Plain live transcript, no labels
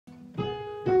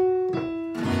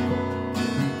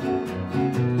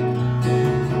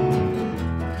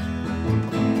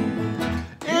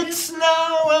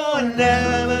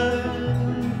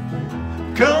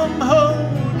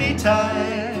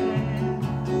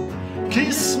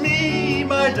Kiss me,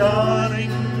 my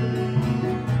darling,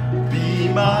 be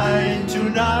mine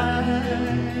tonight.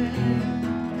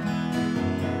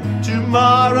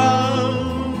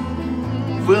 Tomorrow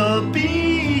will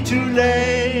be too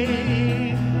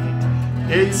late.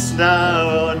 It's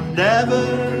now or never,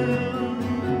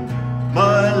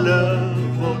 my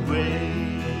love won't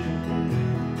wait.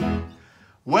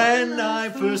 When I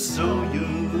first saw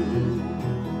you,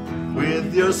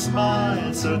 with your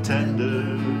smile so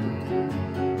tender,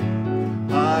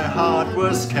 my heart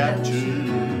was captured,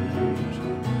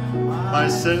 my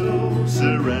soul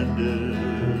surrendered.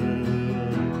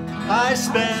 I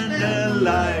spent a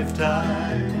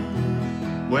lifetime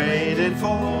waiting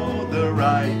for the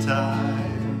right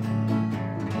time.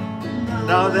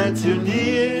 Now that you're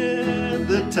near,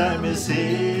 the time is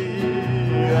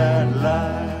here at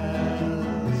last.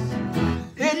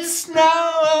 It's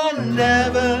now or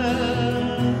never,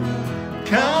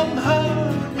 come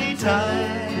hold me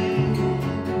tight.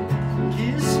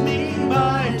 Kiss me,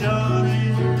 my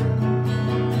darling,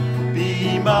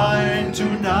 be mine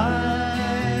tonight.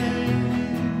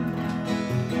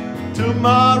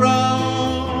 Tomorrow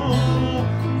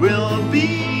will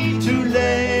be too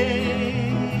late.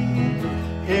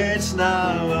 It's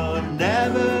now or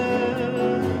never,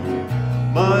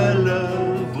 my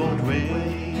love won't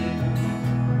wait.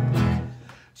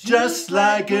 Just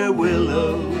like a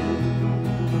willow,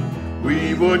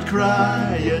 we would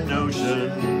cry an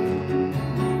ocean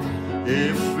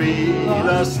if we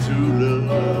lost true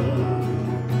love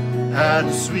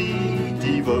and sweet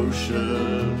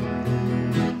devotion.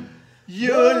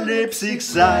 Your lips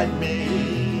excite me,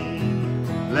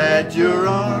 let your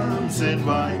arms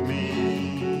invite me.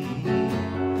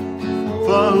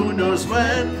 For who knows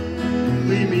when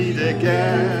we meet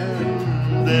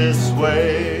again this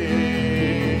way.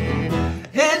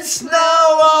 It's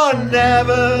now or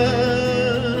never,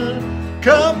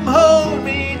 come hold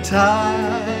me tight.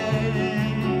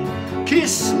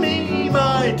 Kiss me,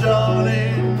 my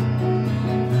darling,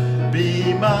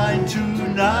 be mine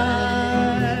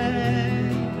tonight.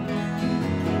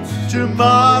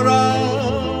 Tomorrow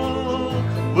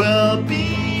will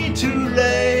be too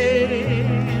late.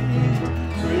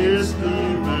 It's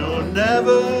now or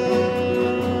never,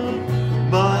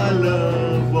 my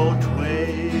love won't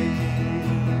wait.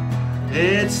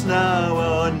 It's now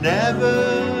or never,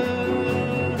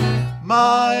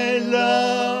 my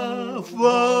love